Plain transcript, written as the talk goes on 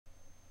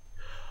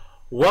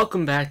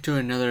Welcome back to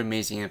another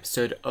amazing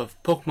episode of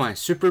Pokemon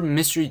Super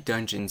Mystery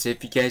Dungeons.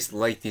 If you guys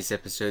like these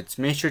episodes,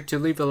 make sure to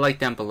leave a like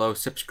down below,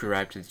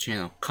 subscribe to the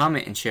channel,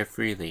 comment, and share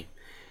freely.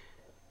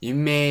 You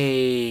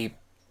may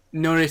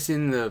notice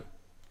a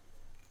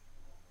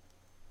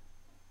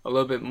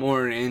little bit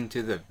more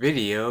into the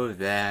video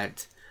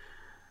that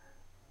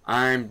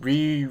I'm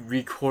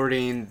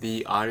re-recording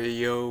the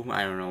audio.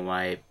 I don't know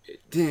why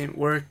it didn't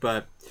work,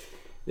 but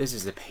this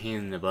is a pain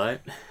in the butt.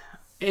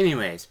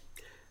 Anyways.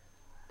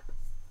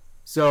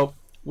 So,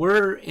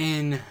 we're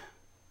in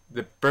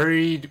the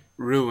buried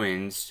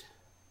ruins,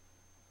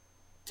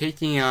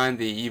 taking on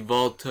the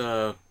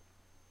Yveltal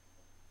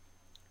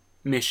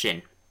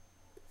mission.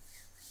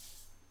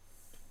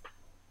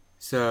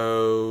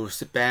 So,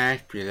 sit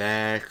back,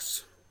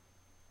 relax,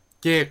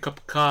 get a cup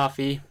of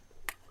coffee,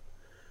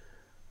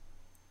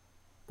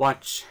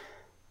 watch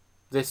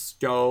this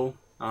go.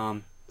 I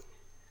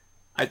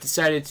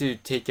decided to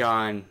take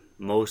on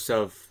most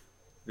of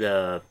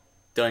the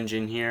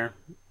dungeon here.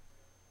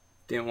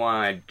 Didn't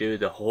want to do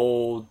the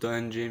whole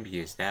dungeon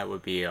because that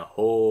would be a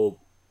whole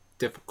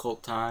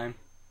difficult time.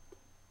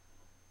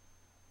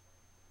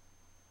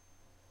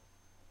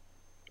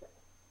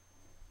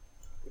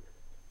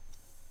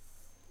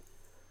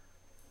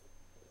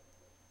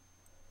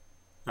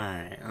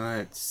 Alright,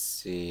 let's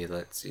see.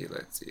 So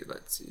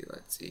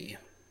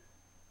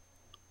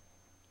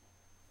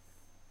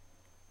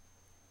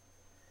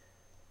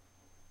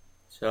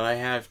I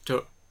have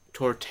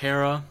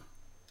Torterra,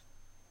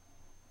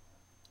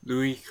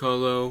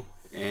 Yveltal,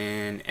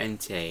 and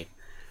Entei.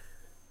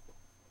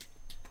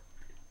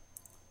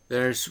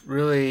 There's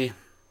really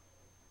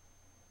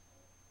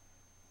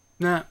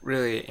not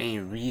really any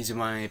reason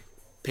why I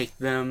picked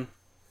them.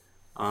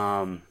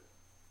 Most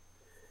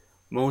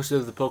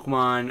of the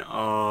Pokemon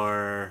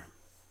are,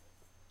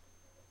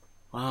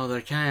 well,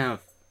 they're kind of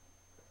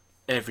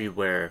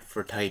everywhere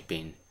for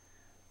typing.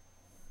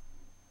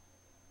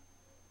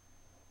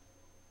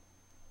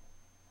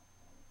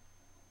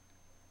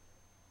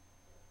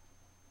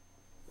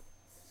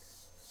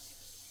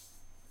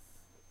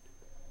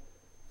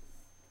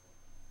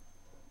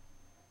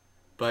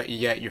 But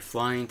you got your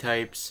flying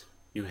types.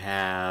 You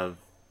have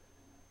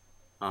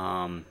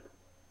Pichu,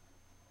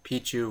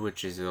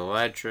 which is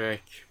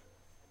electric.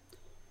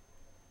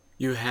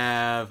 You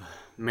have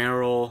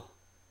Meryl.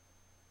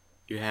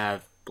 You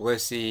have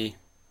Blissey.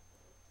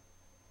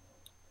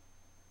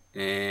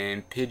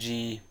 And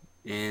Pidgey.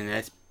 And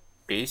that's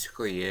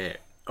basically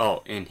it.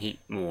 Oh, and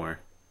Heatmore.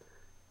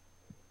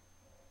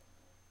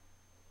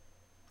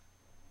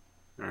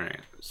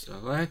 Alright, so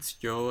let's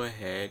go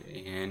ahead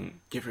and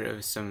get rid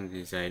of some of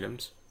these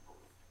items.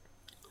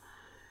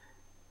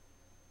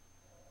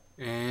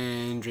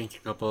 And drink a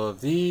couple of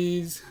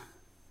these.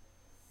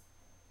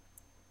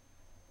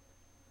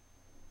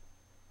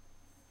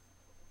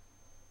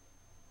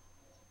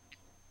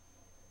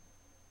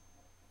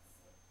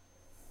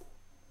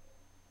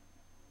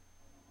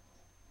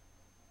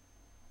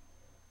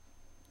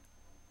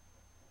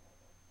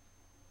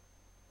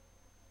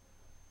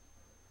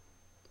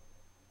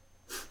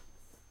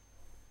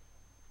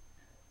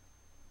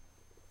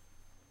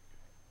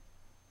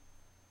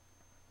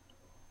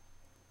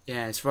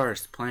 Yeah, as far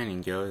as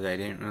planning goes, I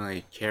didn't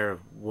really care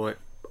what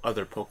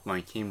other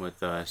Pokemon came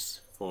with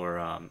us for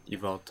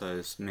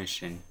Yveltal's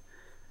mission.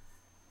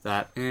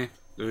 Thought,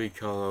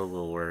 Yveltal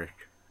will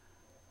work.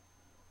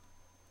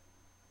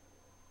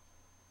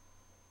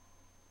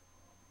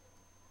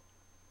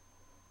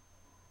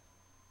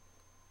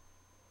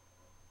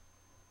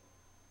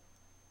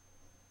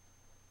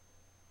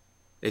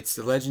 It's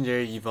the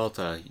legendary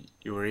Yveltal.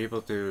 You were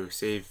able to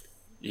save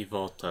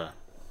Yveltal.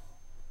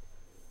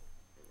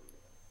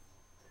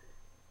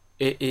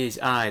 It is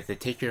I, the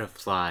taker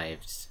of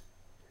lives,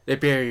 the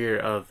barrier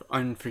of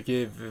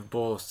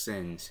unforgivable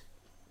sins.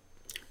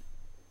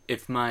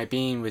 If my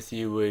being with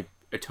you would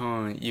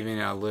atone even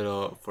a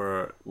little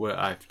for what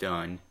I've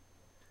done,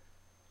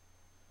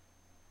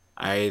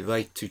 I'd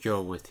like to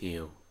go with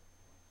you.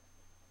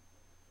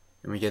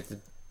 And we get the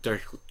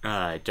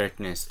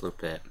darkness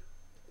loop it.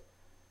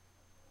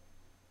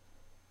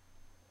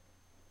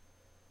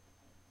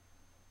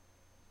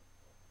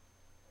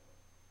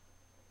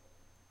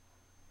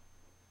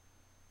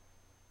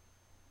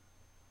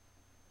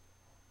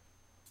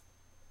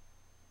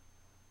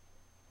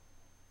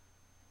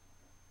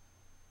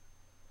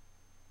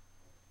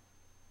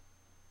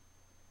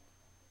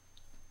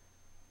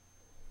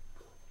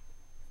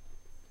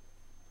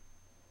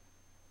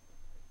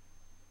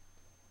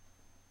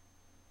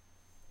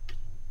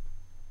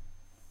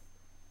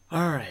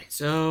 Alright,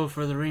 so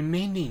for the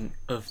remaining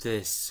of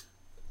this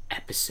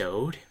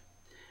episode,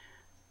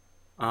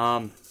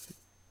 we'll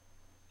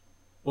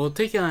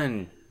take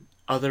on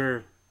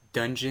other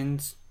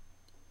dungeons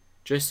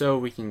just so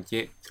we can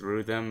get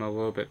through them a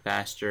little bit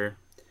faster.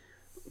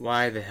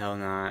 Why the hell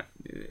not?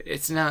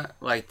 It's not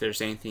like there's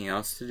anything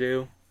else to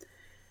do,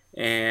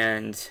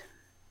 and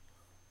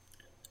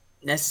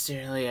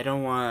necessarily I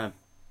don't want to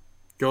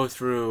go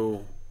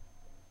through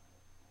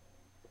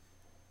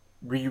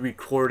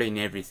re-recording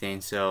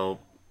everything, so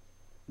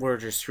we're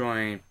just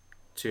going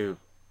to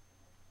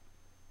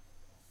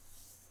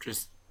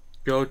just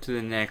go to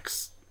the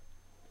next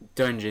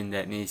dungeon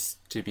that needs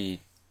to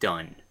be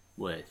done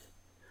with.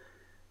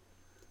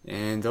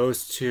 And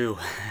those two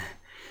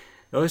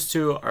those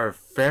two are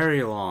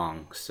very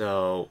long,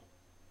 so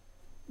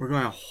we're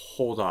going to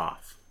hold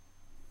off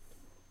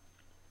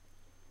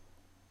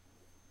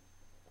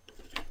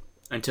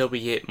until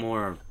we get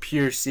more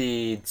pure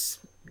seeds,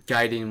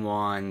 guiding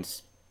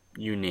wands,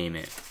 you name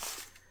it.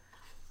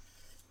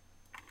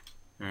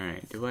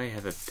 Alright, do I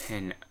have a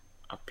pen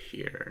up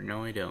here?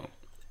 No, I don't.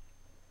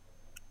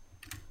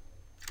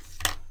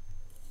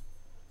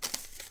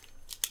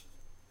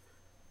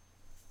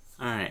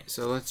 Alright,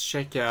 so let's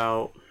check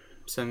out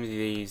some of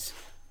these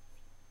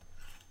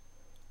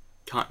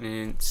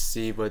continents,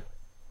 see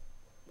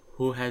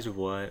who has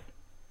what.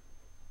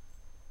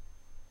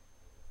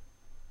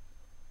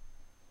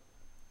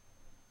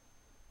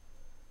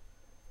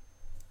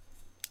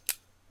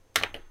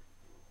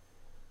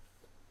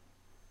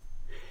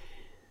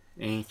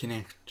 Any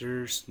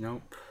connectors?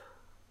 Nope.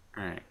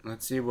 Alright,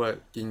 let's see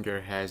what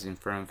Ginger has in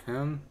front of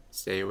him.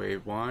 Stay away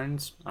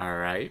wands.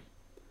 Alright.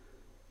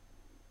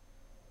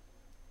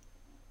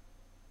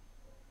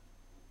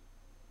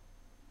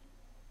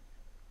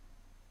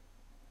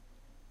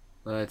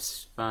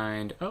 Let's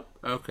find... Oh,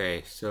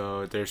 okay.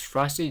 So there's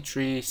Frosty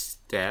Tree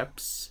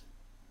Steps.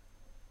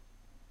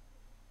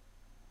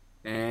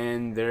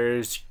 And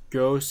there's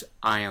Ghost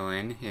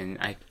Island. And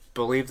I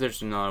believe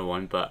there's another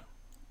one, but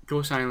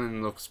Ghost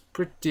Island looks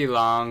pretty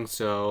long,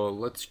 so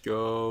let's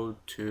go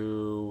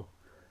to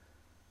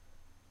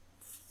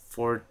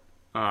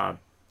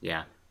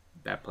yeah,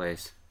 that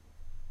place.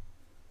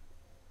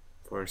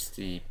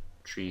 Frosty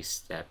Tree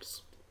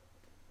Steps.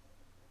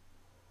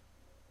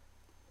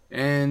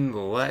 And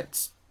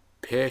let's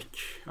pick...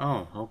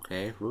 Oh,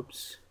 okay,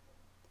 whoops.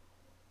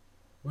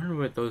 Wonder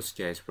what those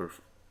guys were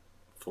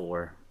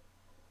for.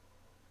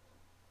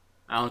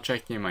 I'll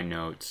check in my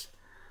notes.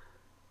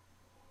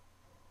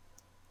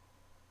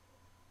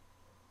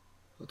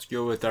 Let's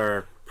go with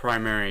our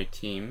primary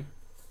team.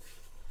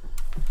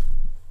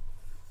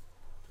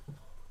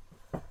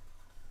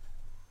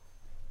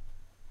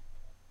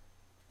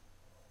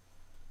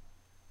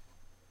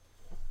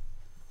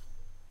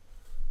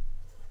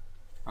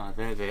 Oh,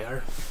 there they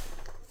are.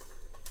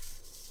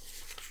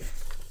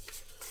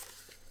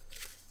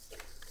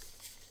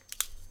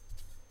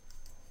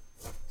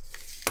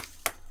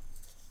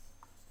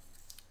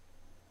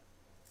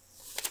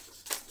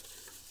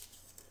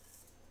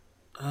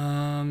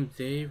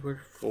 They were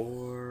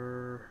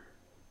for...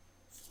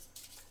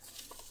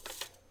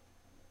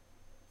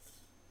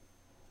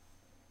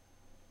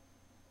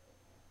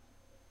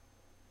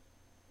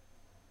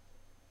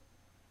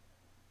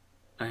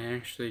 I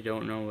actually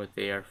don't know what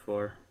they are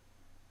for.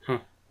 Huh.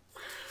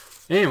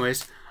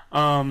 Anyways,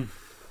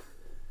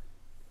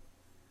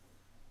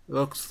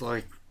 looks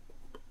like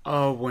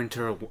a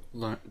winter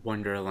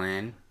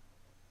wonderland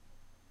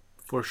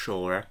for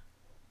sure.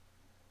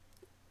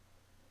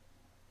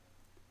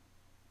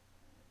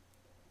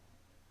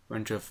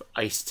 Bunch of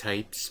ice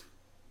types.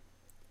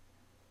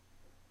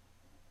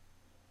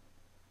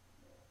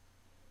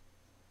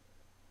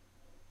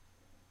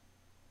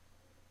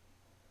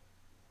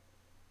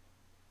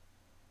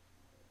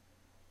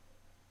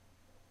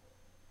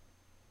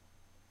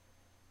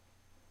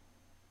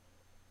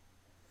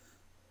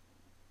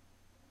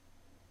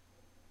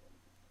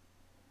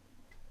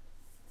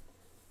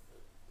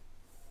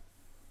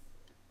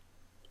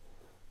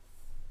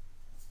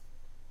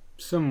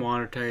 Some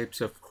water types,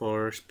 of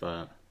course,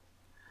 but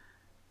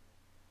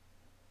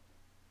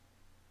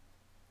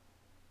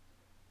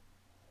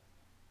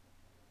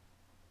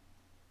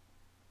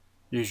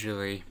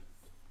usually,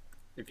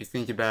 if you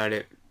think about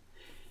it,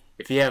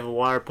 if you have a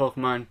water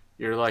Pokemon,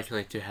 you're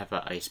likely to have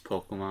an ice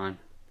Pokemon.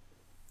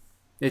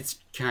 It's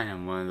kind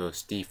of one of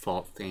those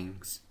default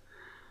things.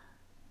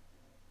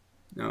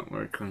 No,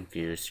 we're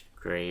confused.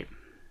 Great.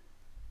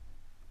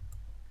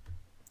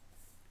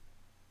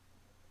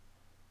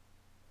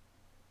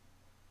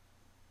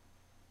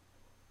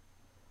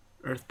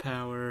 Earth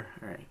power.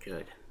 Alright,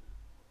 good.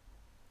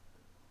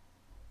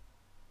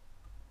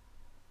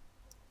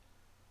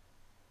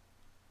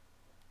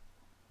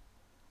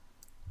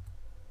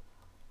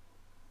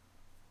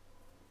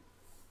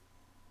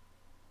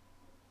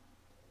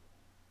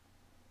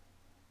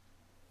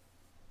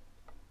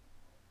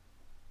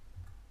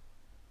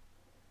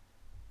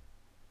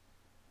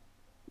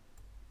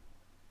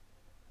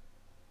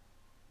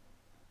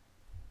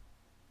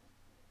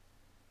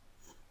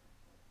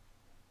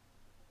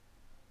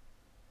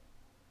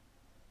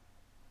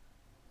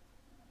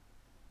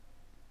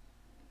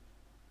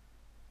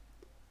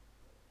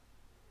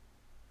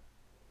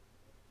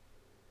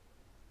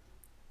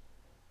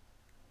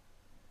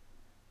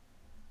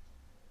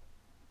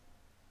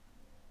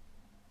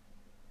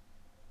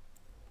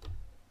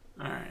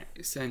 Alright,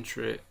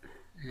 Eccentric.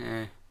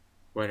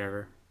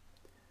 Whatever.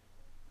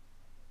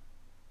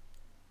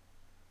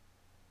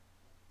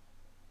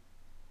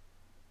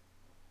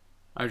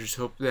 I just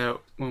hope that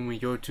when we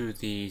go to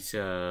these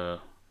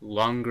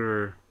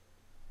longer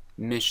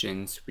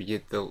missions, we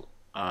get the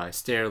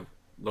stair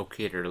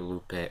locator to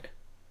loop it.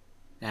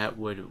 That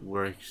would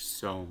work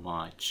so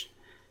much.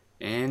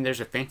 And there's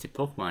a fancy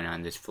Pokemon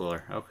on this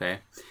floor. Okay.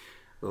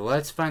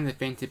 Let's find the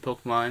fancy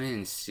Pokemon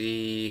and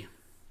see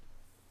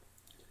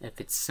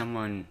if it's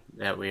someone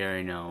that we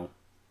already know.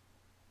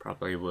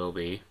 Probably will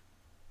be.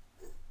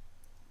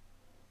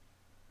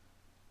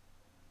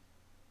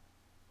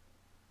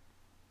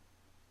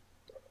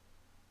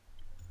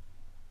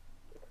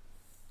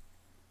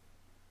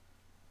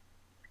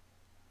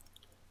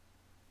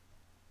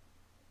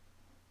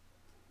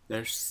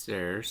 There's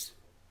stairs.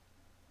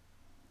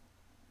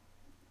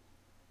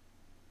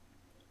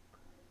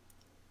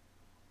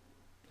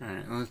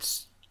 Alright,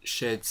 let's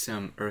shed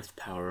some earth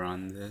power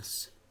on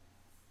this.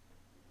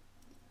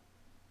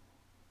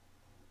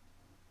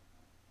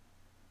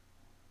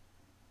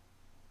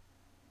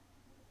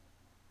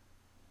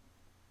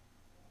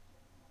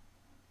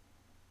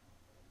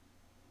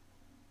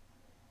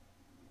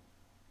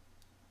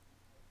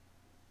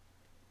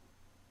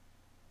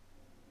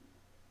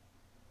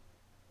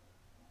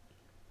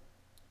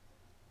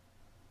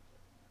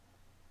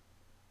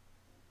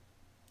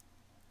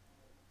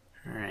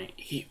 Alright,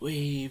 Heat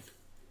Wave.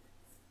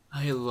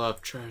 I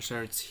love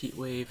Charizard's Heat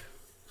Wave.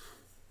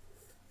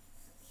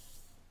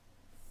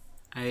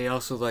 I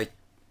also like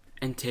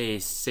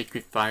Entei's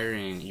Sacred Fire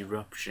and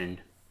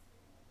Eruption.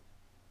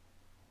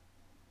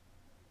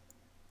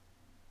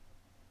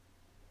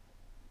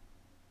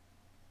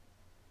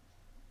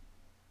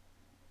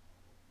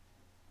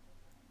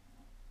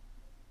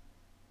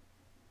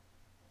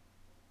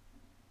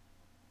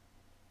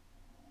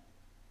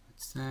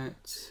 What's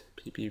that?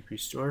 PP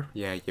Restore?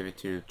 Yeah, give it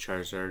to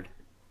Charizard.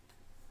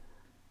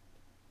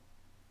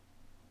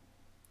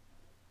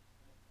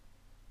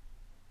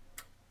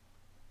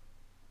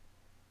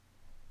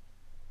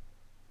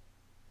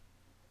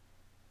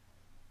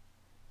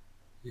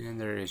 And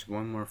there is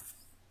one more,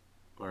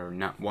 or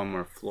not one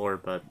more floor,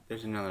 but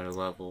there's another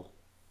level.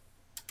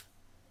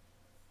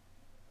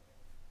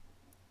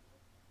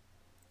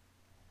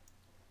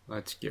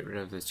 Let's get rid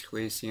of this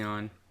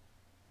Glaceon.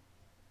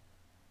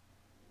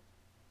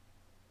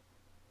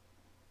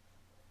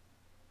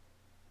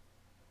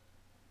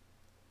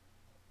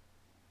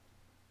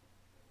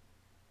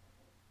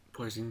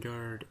 Poison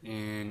Guard,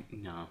 and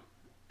no.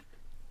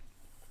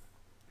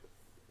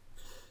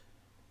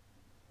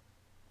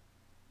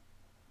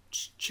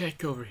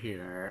 Check over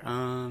here.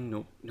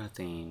 Nope,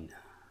 nothing.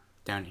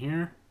 Down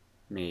here?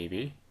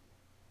 Maybe.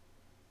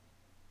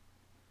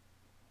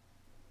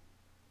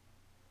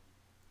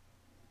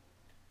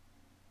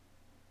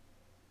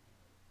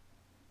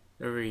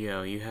 There we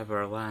go, you have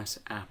our last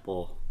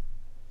apple.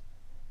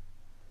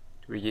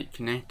 Do we get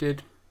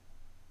connected?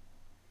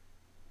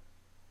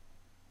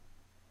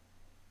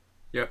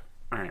 Yep,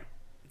 alright,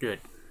 good.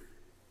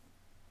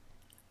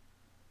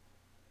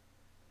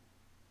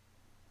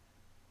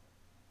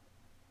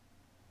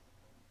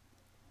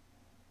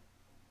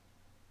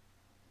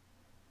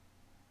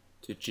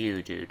 To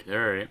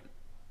Geodude,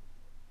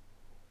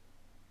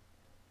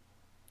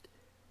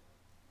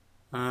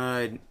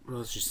 alright.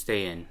 We'll just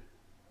stay in.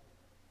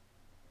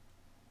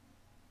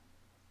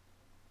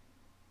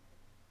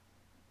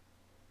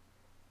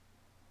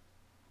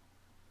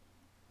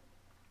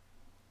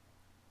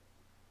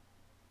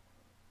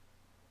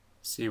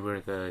 See where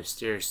the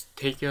stairs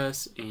take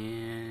us,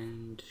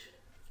 and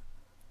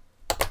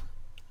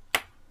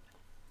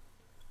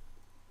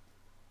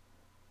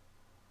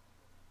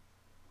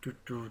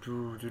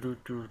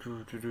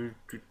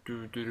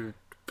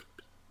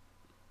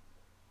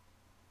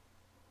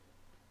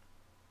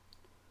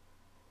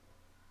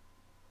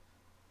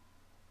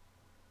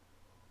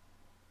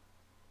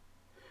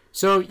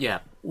so yeah,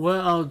 what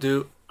I'll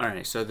do,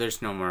 alright, so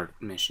there's no more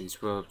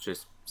missions, we'll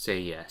just say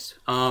yes.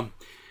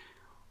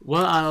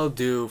 What I'll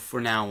do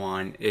for now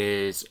on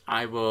is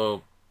I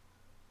will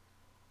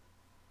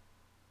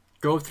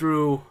go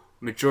through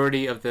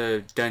majority of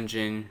the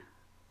dungeon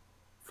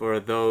for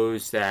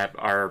those that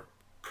are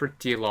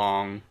pretty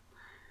long,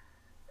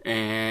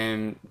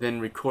 and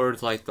then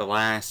record like the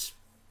last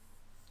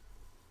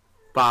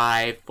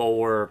 5,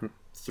 4,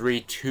 3,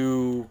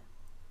 2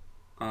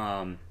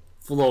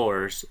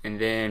 floors,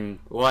 and then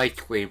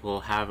likely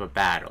we'll have a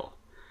battle.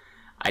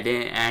 I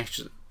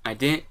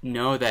didn't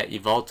know that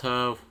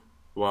Yveltal,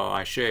 well,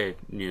 I should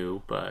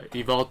knew, but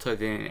Yveltal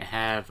didn't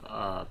have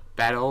a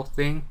battle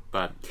thing.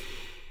 But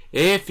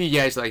if you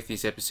guys like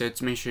these episodes,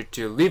 make sure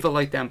to leave a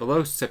like down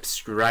below,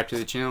 subscribe to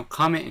the channel,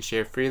 comment, and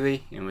share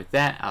freely. And with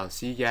that, I'll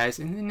see you guys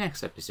in the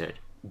next episode.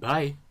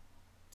 Bye!